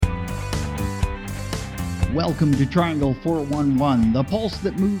Welcome to Triangle 411, the pulse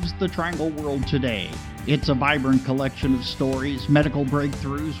that moves the Triangle world today. It's a vibrant collection of stories, medical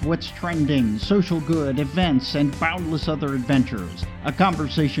breakthroughs, what's trending, social good, events, and boundless other adventures. A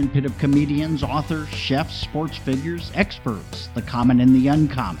conversation pit of comedians, authors, chefs, sports figures, experts, the common and the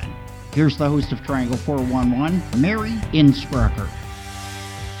uncommon. Here's the host of Triangle 411, Mary Innsbrucker.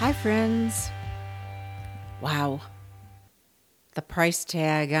 Hi, friends. Wow. The price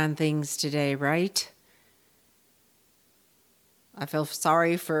tag on things today, right? I feel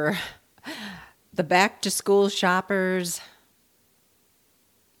sorry for the back-to-school shoppers,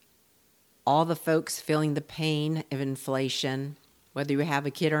 all the folks feeling the pain of inflation, whether you have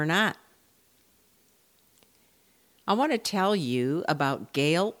a kid or not. I want to tell you about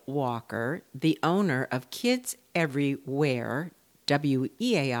Gail Walker, the owner of Kids Everywear,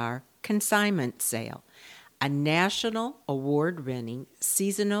 WEAR, consignment sale, a national award-winning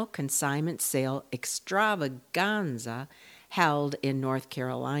seasonal consignment sale extravaganza held in North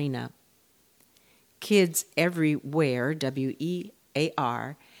Carolina. Kids Everywhere,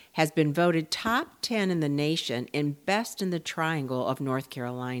 WEAR, has been voted top 10 in the nation and best in the Triangle of North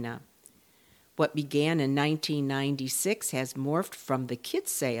Carolina. What began in 1996 has morphed from the kids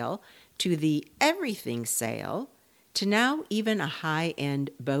sale to the everything sale to now even a high-end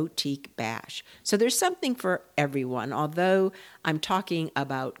boutique bash. So there's something for everyone, although I'm talking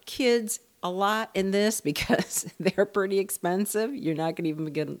about kids a lot in this because they're pretty expensive. You're not going to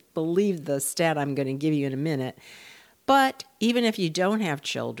even believe the stat I'm going to give you in a minute. But even if you don't have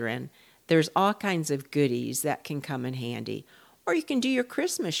children, there's all kinds of goodies that can come in handy. Or you can do your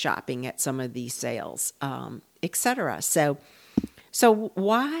Christmas shopping at some of these sales, etc. So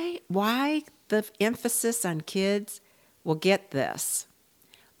why the emphasis on kids? Well, get this.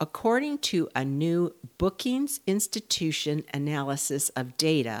 According to a new Brookings Institution analysis of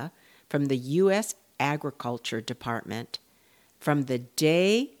data from the U.S. Agriculture Department, from the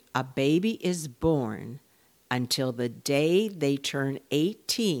day a baby is born until the day they turn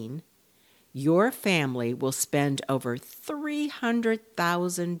 18, your family will spend over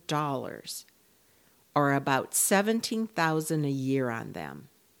 $300,000, or about $17,000 a year on them.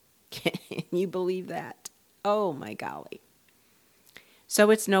 Can you believe that? Oh, my golly. So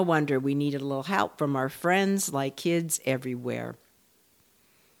it's no wonder we need a little help from our friends like Kids Everywhere.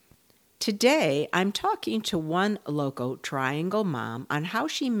 Today, I'm talking to one local Triangle mom on how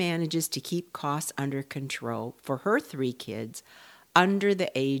she manages to keep costs under control for her 3 kids under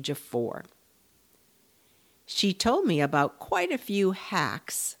the age of 4. She told me about quite a few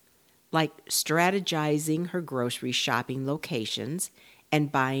hacks, like strategizing her grocery shopping locations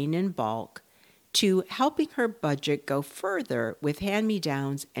and buying in bulk, to helping her budget go further with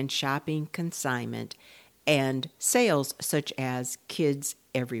hand-me-downs and shopping consignment and sales such as Kids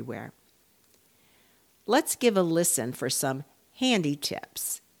Everywhere. Let's give a listen for some handy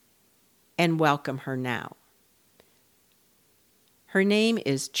tips and welcome her now. Her name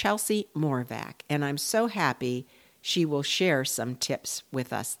is Chelsea Moravek, and I'm so happy she will share some tips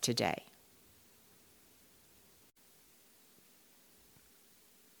with us today.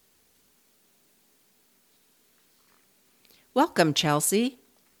 Welcome, Chelsea.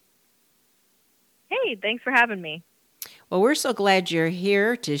 Hey, thanks for having me. Well, we're so glad you're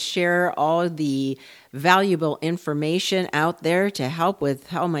here to share all the valuable information out there to help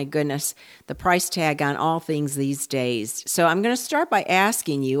with, oh my goodness, the price tag on all things these days. So I'm going to start by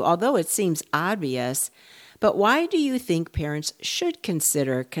asking you, although it seems obvious, but why do you think parents should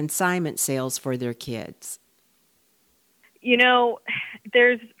consider consignment sales for their kids? You know,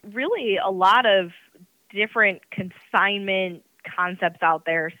 there's really a lot of different consignment concepts out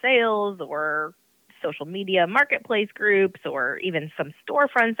there, sales or social media marketplace groups or even some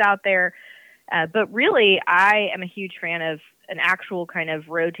storefronts out there. But really, I am a huge fan of an actual kind of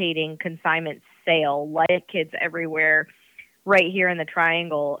rotating consignment sale like Kids Everywhere right here in the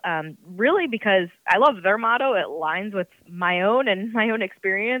Triangle, really because I love their motto. It aligns with my own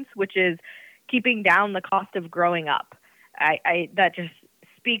experience, which is keeping down the cost of growing up. That just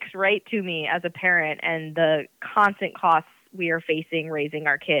speaks right to me as a parent and the constant costs we are facing raising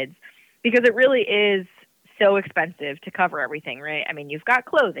our kids. Because it really is so expensive to cover everything, right? I mean, you've got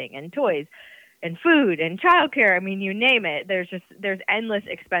clothing and toys and food and childcare. I mean, you name it. There's endless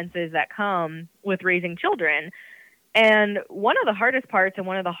expenses that come with raising children. And one of the hardest parts and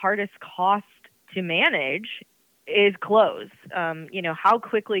one of the hardest costs to manage is clothes. How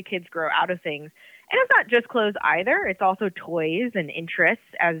quickly kids grow out of things. And it's not just clothes either. It's also toys and interests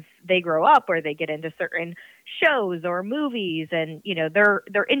as they grow up or they get into certain shows or movies. And,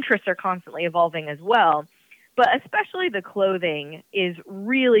 their interests are constantly evolving as well. But especially the clothing is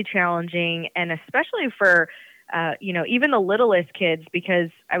really challenging, and especially for, even the littlest kids, because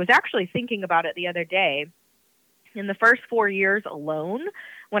I was actually thinking about it the other day. In the first 4 years alone,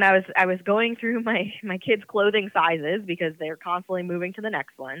 when I was going through my kids' clothing sizes because they're constantly moving to the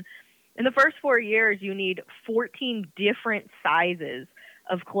next one. In the first 4 years, you need 14 different sizes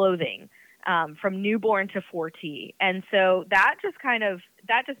of clothing, from newborn to 4T. And so that just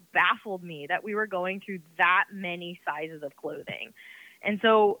baffled me that we were going through that many sizes of clothing. And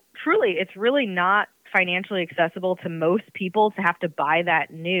so truly, it's really not financially accessible to most people to have to buy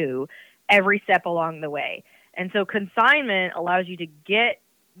that new every step along the way. And so consignment allows you to get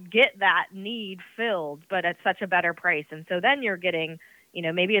that need filled, but at such a better price. And so then you're getting,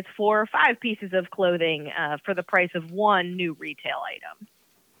 maybe it's 4 or 5 pieces of clothing for the price of one new retail item.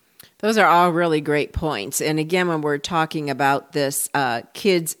 Those are all really great points. And again, when we're talking about this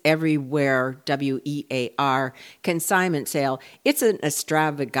Kids Everywhere, WEAR, consignment sale, it's an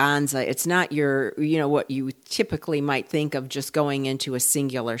extravaganza. It's not your, what you typically might think of just going into a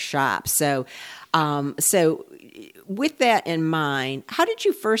singular shop. So with that in mind, how did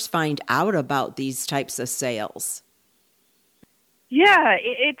you first find out about these types of sales? Yeah,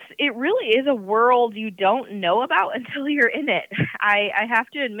 it really is a world you don't know about until you're in it. I have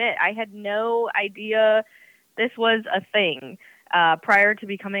to admit, I had no idea this was a thing prior to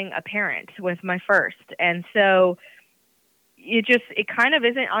becoming a parent with my first. And so it kind of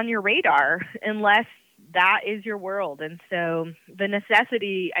isn't on your radar unless that is your world. And so the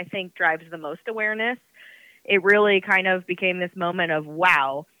necessity, I think, drives the most awareness. It really kind of became this moment of,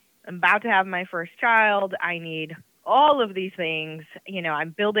 wow, I'm about to have my first child. I need all of these things.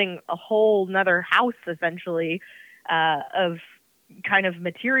 I'm building a whole nother house, essentially, of kind of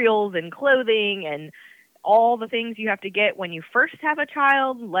materials and clothing and all the things you have to get when you first have a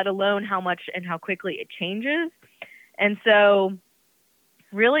child, let alone how much and how quickly it changes. And so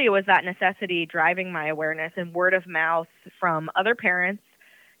really it was that necessity driving my awareness and word of mouth from other parents.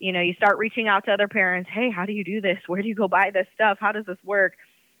 You start reaching out to other parents. Hey, how do you do this? Where do you go buy this stuff? How does this work?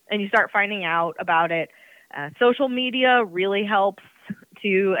 And you start finding out about it. Social media really helps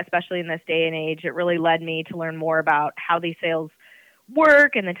too, especially in this day and age. It really led me to learn more about how these sales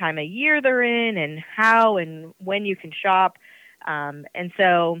work and the time of year they're in and how and when you can shop. And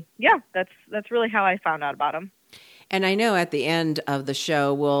so, yeah, that's really how I found out about them. And I know at the end of the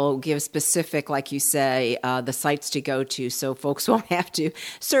show, we'll give specific, like you say, the sites to go to so folks won't have to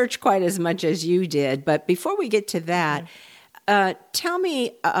search quite as much as you did. But before we get to that, tell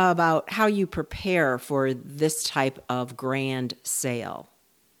me about how you prepare for this type of grand sale.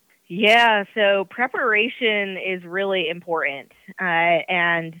 Yeah, so preparation is really important.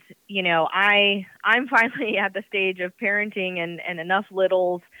 And, I'm finally at the stage of parenting and enough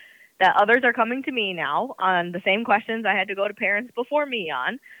littles that others are coming to me now on the same questions I had to go to parents before me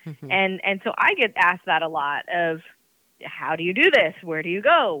on. Mm-hmm. And so I get asked that a lot of, how do you do this? Where do you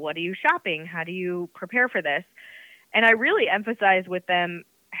go? What are you shopping? How do you prepare for this? And I really emphasize with them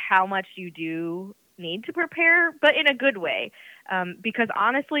how much you do need to prepare, but in a good way, because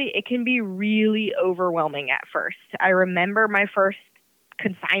honestly, it can be really overwhelming at first. I remember my first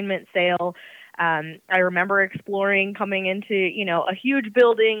consignment sale. I remember exploring coming into, a huge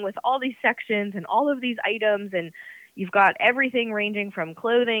building with all these sections and all of these items, and you've got everything ranging from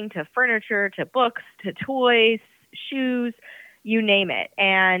clothing to furniture to books to toys, shoes, you name it.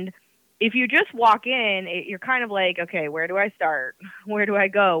 And if you just walk in, you're kind of like, okay, where do I start? Where do I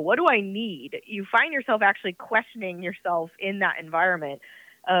go? What do I need? You find yourself actually questioning yourself in that environment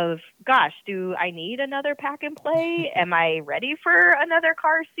of, gosh, do I need another pack and play? Am I ready for another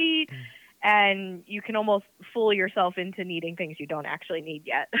car seat? And you can almost fool yourself into needing things you don't actually need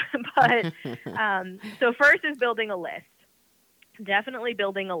yet. But so first is building a list. Definitely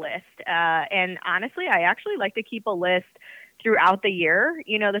building a list. And honestly, I actually like to keep a list throughout the year.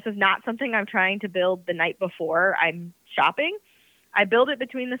 This is not something I'm trying to build the night before I'm shopping. I build it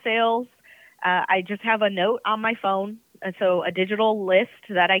between the sales. I just have a note on my phone, so a digital list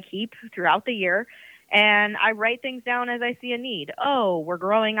that I keep throughout the year, and I write things down as I see a need. Oh, we're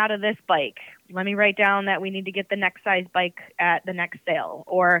growing out of this bike. Let me write down that we need to get the next size bike at the next sale.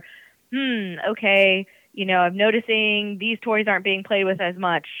 Or, okay, I'm noticing these toys aren't being played with as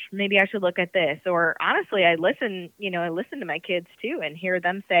much. Maybe I should look at this. Or honestly, I listen to my kids too and hear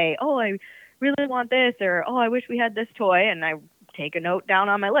them say, oh, I really want this, or, oh, I wish we had this toy. And I take a note down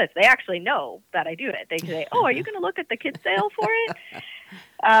on my list. They actually know that I do it. They say, oh, are you going to look at the kids sale for it?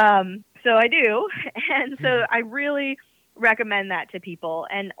 So I do. And so I really recommend that to people.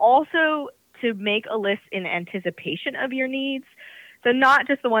 And also to make a list in anticipation of your needs. So not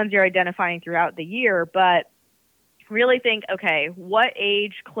just the ones you're identifying throughout the year, but really think, okay, what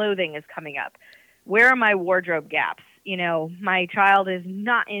age clothing is coming up? Where are my wardrobe gaps? My child is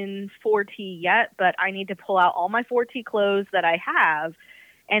not in 4T yet, but I need to pull out all my 4T clothes that I have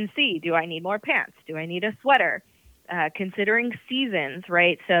and see, do I need more pants? Do I need a sweater? Considering seasons,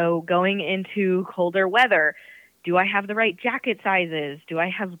 right? So going into colder weather, do I have the right jacket sizes? Do I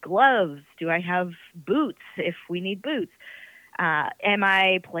have gloves? Do I have boots if we need boots? Am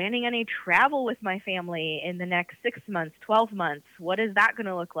I planning any travel with my family in the next 6 months, 12 months? What is that going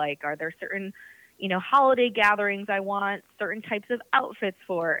to look like? Are there certain, holiday gatherings I want certain types of outfits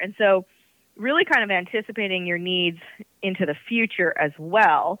for? And so really kind of anticipating your needs into the future as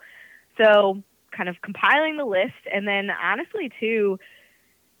well. So kind of compiling the list, and then honestly too,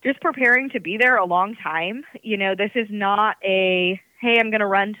 just preparing to be there a long time. This is not a, hey, I'm going to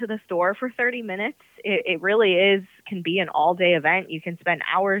run to the store for 30 minutes. It really can be an all-day event. You can spend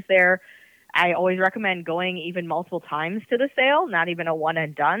hours there. I always recommend going even multiple times to the sale, not even a one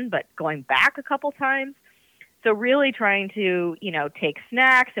and done, but going back a couple times. So really trying to, take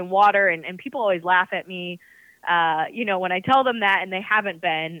snacks and water, and people always laugh at me, when I tell them that and they haven't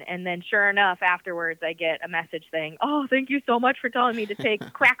been, and then sure enough, afterwards I get a message saying, oh, thank you so much for telling me to take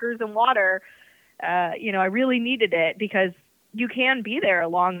crackers and water. I really needed it, because you can be there a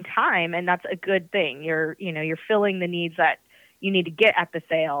long time, and that's a good thing. You're filling the needs that you need to get at the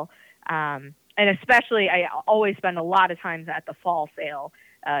sale. And especially, I always spend a lot of times at the fall sale.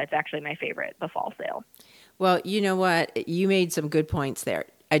 It's actually my favorite, the fall sale. Well, you know what? You made some good points there.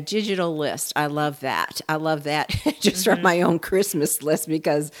 A digital list. I love that. Just from my own Christmas list,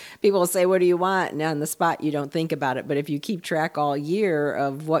 because people will say, what do you want? And on the spot, you don't think about it. But if you keep track all year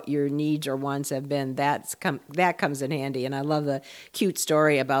of what your needs or wants have been, that comes in handy. And I love the cute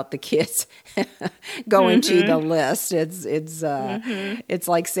story about the kids going to the list. It's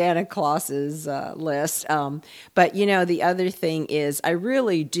like Santa Claus's list. But, the other thing is, I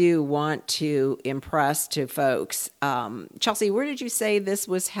really do want to impress to folks. Chelsea, where did you say this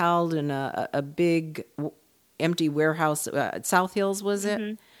was held? In a big empty warehouse at South Hills, was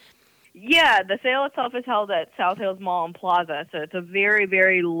it? Yeah, the sale itself is held at South Hills Mall and Plaza, so it's a very,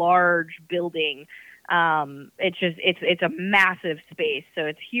 very large building. It's a massive space, so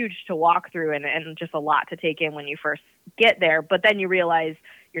it's huge to walk through and just a lot to take in when you first get there. But then you realize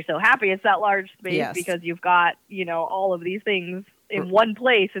you're so happy it's that large space, because you've got all of these things in one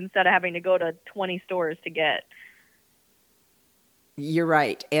place instead of having to go to 20 stores to get. You're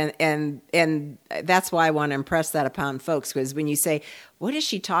right. And that's why I want to impress that upon folks, because when you say, what is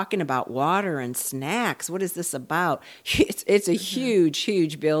she talking about? Water and snacks. What is this about? It's a huge,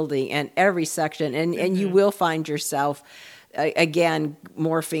 huge building, and every section, and you will find yourself, again,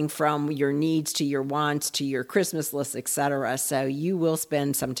 morphing from your needs to your wants to your Christmas list, etc. So you will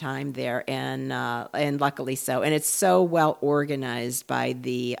spend some time there, and luckily so. And it's so well organized by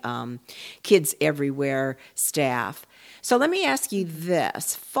the Kids Everywhere staff. So let me ask you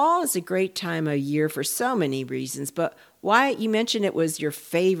this. Fall is a great time of year for so many reasons, but why, you mentioned it was your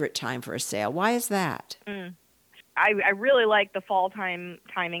favorite time for a sale. Why is that? I really like the fall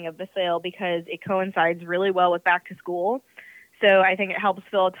timing of the sale, because it coincides really well with back to school. So I think it helps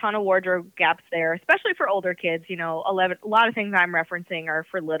fill a ton of wardrobe gaps there, especially for older kids. A lot of things I'm referencing are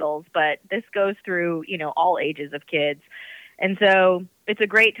for littles, but this goes through, all ages of kids. And so it's a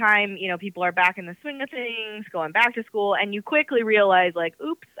great time, people are back in the swing of things, going back to school, and you quickly realize, like,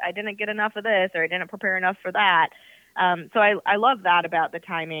 oops, I didn't get enough of this, or I didn't prepare enough for that. So I love that about the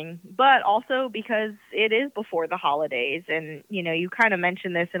timing, but also because it is before the holidays. And, you kind of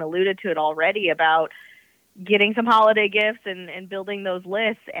mentioned this and alluded to it already about getting some holiday gifts and building those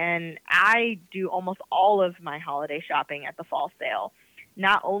lists. And I do almost all of my holiday shopping at the fall sale.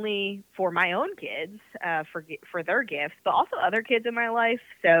 Not only for my own kids, for their gifts, but also other kids in my life.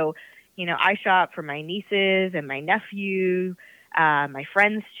 So, I shop for my nieces and my nephew, my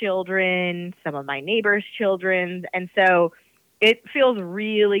friends' children, some of my neighbors' children. And so it feels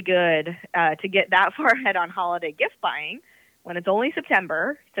really good to get that far ahead on holiday gift buying when it's only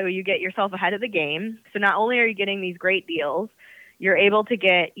September. So you get yourself ahead of the game. So not only are you getting these great deals, you're able to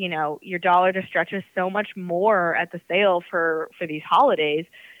get, your dollar to stretches so much more at the sale for these holidays,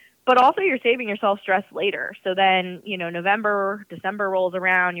 but also you're saving yourself stress later. So then, November, December rolls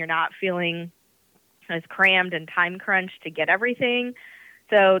around, you're not feeling as crammed and time crunched to get everything.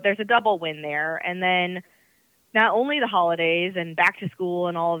 So there's a double win there. And then not only the holidays and back to school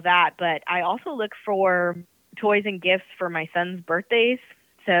and all of that, but I also look for toys and gifts for my son's birthdays.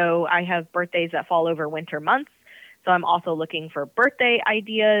 So I have birthdays that fall over winter months. So I'm also looking for birthday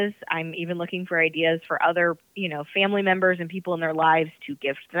ideas. I'm even looking for ideas for other, family members and people in their lives to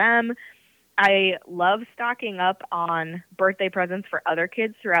gift them. I love stocking up on birthday presents for other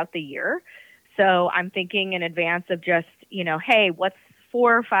kids throughout the year. So I'm thinking in advance of just, hey, what's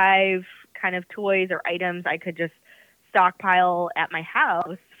 4 or 5 kind of toys or items I could just stockpile at my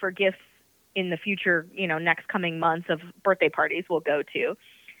house for gifts in the future, next coming months of birthday parties we'll go to.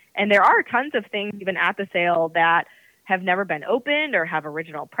 And there are tons of things even at the sale that have never been opened or have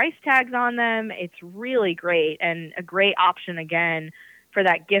original price tags on them. It's really great and a great option, again, for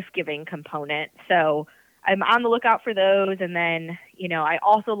that gift giving component. So I'm on the lookout for those. And then, I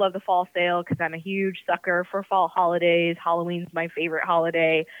also love the fall sale because I'm a huge sucker for fall holidays. Halloween's my favorite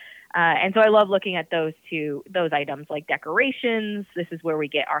holiday. And so I love looking at those items like decorations. This is where we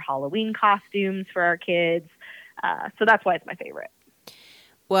get our Halloween costumes for our kids. So that's why it's my favorite.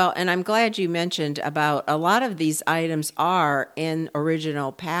 Well, and I'm glad you mentioned about a lot of these items are in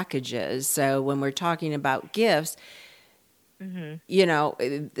original packages. So when we're talking about gifts,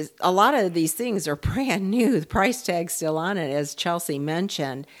 a lot of these things are brand new. The price tag's still on it, as Chelsea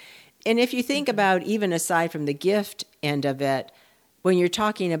mentioned. And if you think about, even aside from the gift end of it, when you're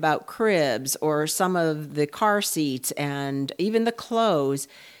talking about cribs or some of the car seats and even the clothes,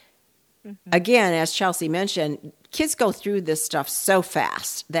 again, as Chelsea mentioned, kids go through this stuff so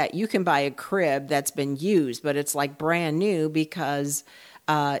fast that you can buy a crib that's been used, but it's like brand new because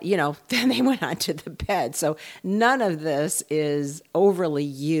then they went onto the bed. So none of this is overly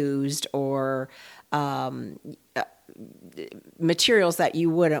used or materials that you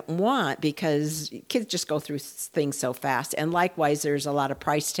wouldn't want because kids just go through things so fast. And likewise, there's a lot of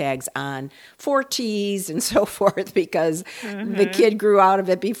price tags on 4Ts and so forth because the kid grew out of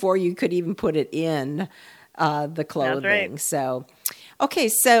it before you could even put it in the clothing. That's right. So, okay,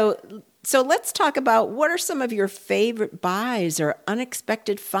 so let's talk about what are some of your favorite buys or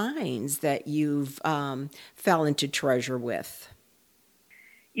unexpected finds that you've fell into treasure with?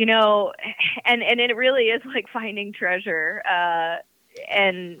 And it really is like finding treasure.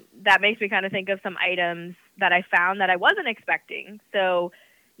 And that makes me kind of think of some items that I found that I wasn't expecting. So,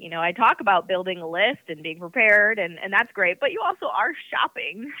 I talk about building a list and being prepared, and that's great, but you also are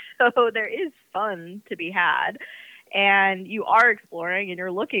shopping. So there is fun to be had. And you are exploring and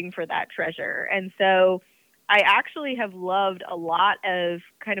you're looking for that treasure. And so I actually have loved a lot of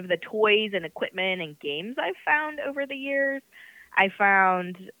kind of the toys and equipment and games I've found over the years. I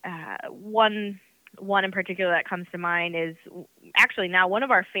found one in particular that comes to mind is actually now one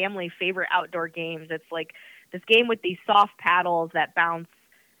of our family favorite outdoor games. It's like this game with these soft paddles that bounce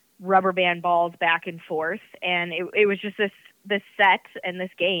rubber band balls back and forth. And it was just this set and this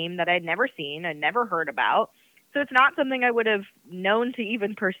game that I'd never seen, I'd never heard about. So it's not something I would have known to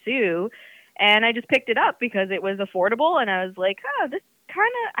even pursue. And I just picked it up because it was affordable. And I was like, I could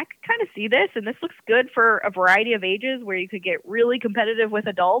kind of see this. And this looks good for a variety of ages where you could get really competitive with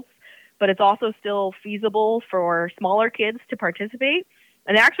adults, but it's also still feasible for smaller kids to participate.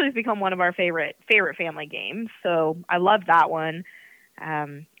 And it actually has become one of our favorite family games. So I love that one.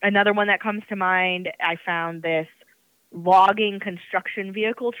 Another one that comes to mind, I found this logging construction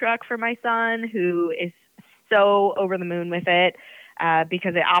vehicle truck for my son who is so over the moon with it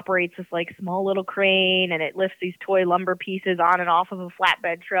because it operates this like small little crane and it lifts these toy lumber pieces on and off of a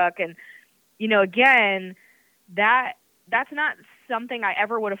flatbed truck. And, again, that's not something I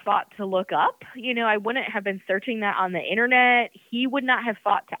ever would have thought to look up. I wouldn't have been searching that on the internet. He would not have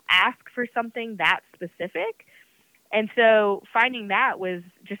thought to ask for something that specific. And so finding that was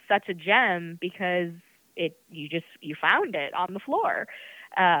just such a gem because you found it on the floor.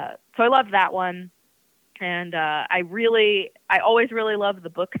 So I love that one. And I always really love the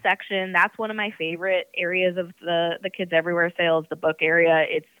book section. That's one of my favorite areas of the Kids Everywhere sales, the book area.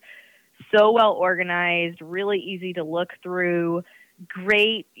 It's so well organized, really easy to look through.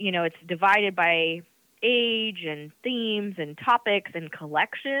 Great, it's divided by age and themes and topics and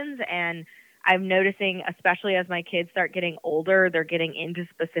collections. And I'm noticing, especially as my kids start getting older, they're getting into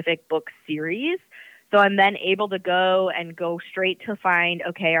specific book series. So I'm then able to go straight to find,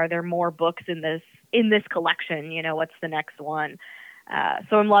 okay, are there more books in this collection? What's the next one?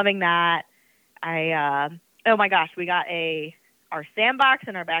 So I'm loving that. Oh my gosh, we got our sandbox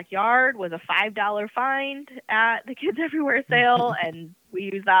in our backyard was a $5 find at the Kids Everywhere sale, and we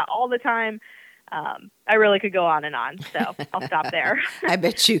use that all the time. I really could go on and on, so I'll stop there. I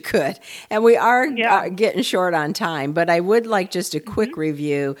bet you could. And we are getting short on time, but I would like just a quick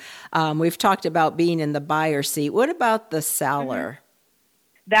review. We've talked about being in the buyer seat. What about the seller?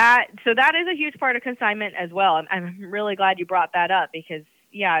 That is a huge part of consignment as well. I'm really glad you brought that up because,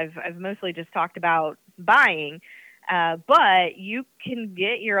 I've mostly just talked about buying, but you can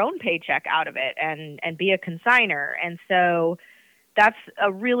get your own paycheck out of it and be a consigner. And so that's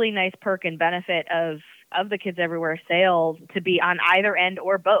a really nice perk and benefit of the Kids Everywhere sale, to be on either end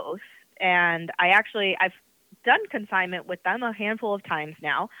or both. And I've done consignment with them a handful of times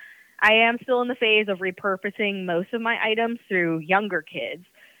now. I am still in the phase of repurposing most of my items through younger kids,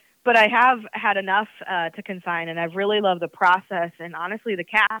 but I have had enough to consign, and I've really loved the process and honestly the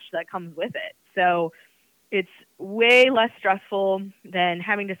cash that comes with it. So it's way less stressful than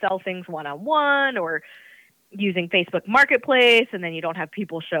having to sell things one-on-one or using Facebook Marketplace, and then you don't have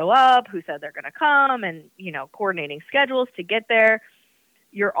people show up who said they're going to come, and, coordinating schedules to get there.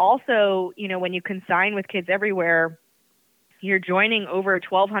 You're also, when you consign with Kids Everywhere, you're joining over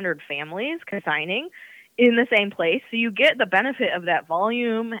 1,200 families consigning in the same place. So you get the benefit of that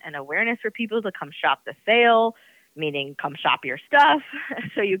volume and awareness for people to come shop the sale, meaning come shop your stuff.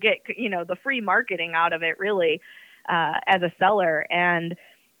 So you get, the free marketing out of it, really, as a seller. And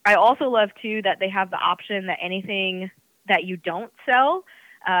I also love, too, that they have the option that anything that you don't sell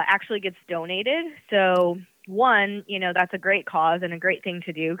actually gets donated. So one, that's a great cause and a great thing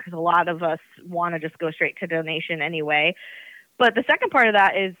to do, because a lot of us want to just go straight to donation anyway. But the second part of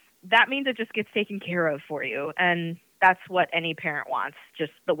that is that means it just gets taken care of for you. And that's what any parent wants,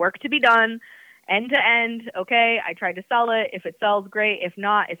 just the work to be done end to end. Okay, I tried to sell it. If it sells, great. If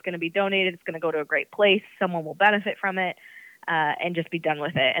not, it's going to be donated. It's going to go to a great place. Someone will benefit from it, and just be done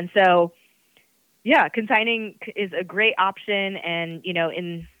with it. And so, yeah, consigning is a great option. And,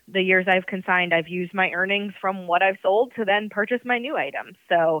 in the years I've consigned, I've used my earnings from what I've sold to then purchase my new items.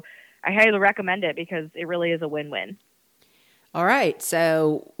 So I highly recommend it because it really is a win-win. All right,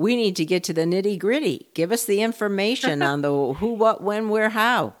 so we need to get to the nitty-gritty. Give us the information on the who, what, when, where,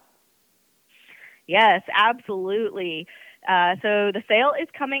 how. Yes, absolutely. So the sale is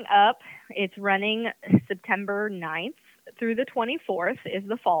coming up. It's running September 9th through the 24th is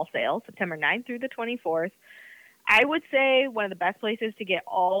the fall sale, September 9th through the 24th. I would say one of the best places to get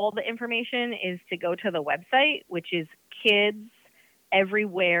all the information is to go to the website, which is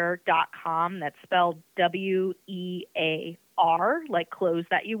kidseveryware.com. That's spelled WEAR, like clothes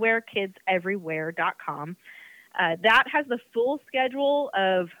that you wear, kidseveryware.com. That has the full schedule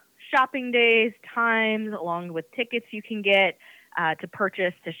of shopping days, times, along with tickets you can get to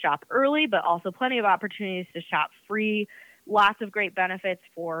purchase to shop early, but also plenty of opportunities to shop free. Lots of great benefits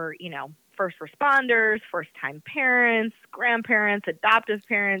for, first responders, first-time parents, grandparents, adoptive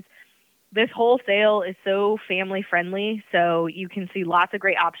parents. This whole sale is so family-friendly, so you can see lots of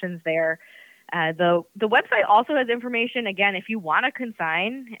great options there. The website also has information, again, if you want to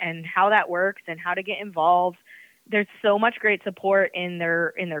consign and how that works and how to get involved. There's so much great support in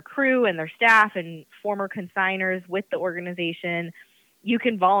their crew and their staff and former consigners with the organization. You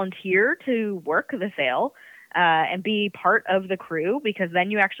can volunteer to work the sale and be part of the crew, because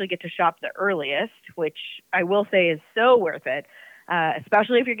then you actually get to shop the earliest, which I will say is so worth it,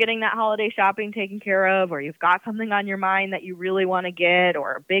 especially if you're getting that holiday shopping taken care of, or you've got something on your mind that you really want to get,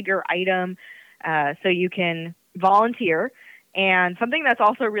 or a bigger item. So you can volunteer. And something that's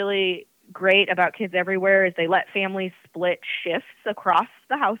also really great about Kids Everywhere is they let families split shifts across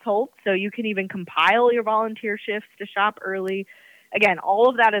the household. So you can even compile your volunteer shifts to shop early. Again, all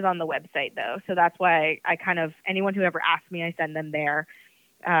of that is on the website, though. So that's why anyone who ever asks me, I send them there.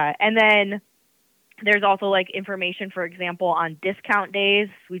 And then there's also like information, for example, on discount days.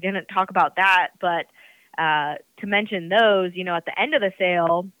 We didn't talk about that, but to mention those, at the end of the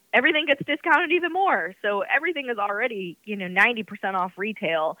sale, everything gets discounted even more. So everything is already, 90% off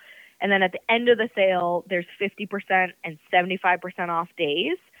retail. And then at the end of the sale, there's 50% and 75% off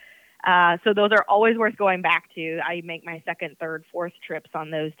days. So those are always worth going back to. I make my second, third, fourth trips on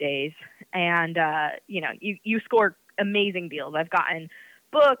those days. And, you score amazing deals. I've gotten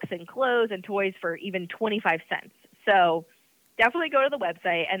books and clothes and toys for even 25 cents. So definitely go to the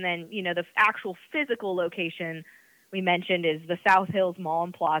website. And then, the actual physical location we mentioned is the South Hills Mall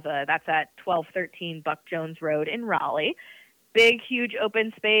and Plaza. That's at 1213 Buck Jones Road in Raleigh. Big, huge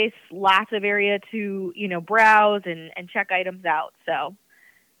open space, lots of area to, browse and check items out. So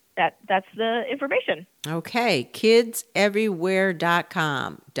that's the information. Okay,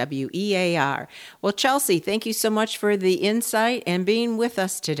 kidseveryware.com, WEAR. Well, Chelsea, thank you so much for the insight and being with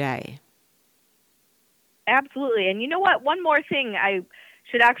us today. Absolutely. And you know what? One more thing I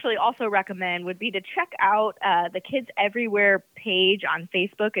should actually also recommend would be to check out the Kids Everywhere page on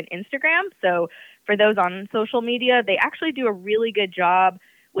Facebook and Instagram. So for those on social media, they actually do a really good job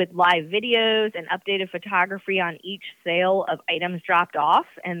with live videos and updated photography on each sale of items dropped off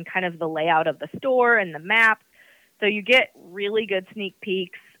and kind of the layout of the store and the map. So you get really good sneak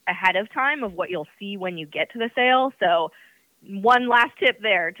peeks ahead of time of what you'll see when you get to the sale. So one last tip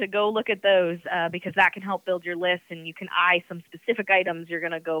there to go look at those because that can help build your list, and you can eye some specific items you're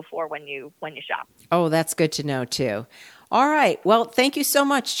going to go for when you shop. Oh, that's good to know too. All right. Well, thank you so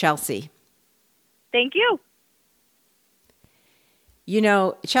much, Chelsea. Thank you. You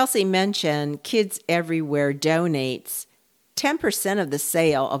know, Chelsea mentioned Kids Everywhere donates 10% of the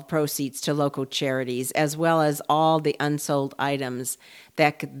sale of proceeds to local charities, as well as all the unsold items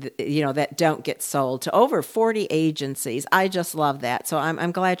that don't get sold, to over 40 agencies. I just love that. So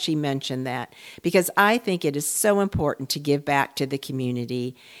I'm glad she mentioned that, because I think it is so important to give back to the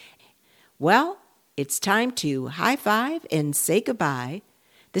community. Well, it's time to high five and say goodbye.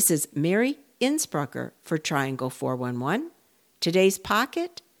 This is Mary Innsbrucker for Triangle 411. Today's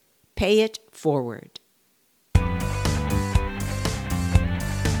Pocket, Pay It Forward.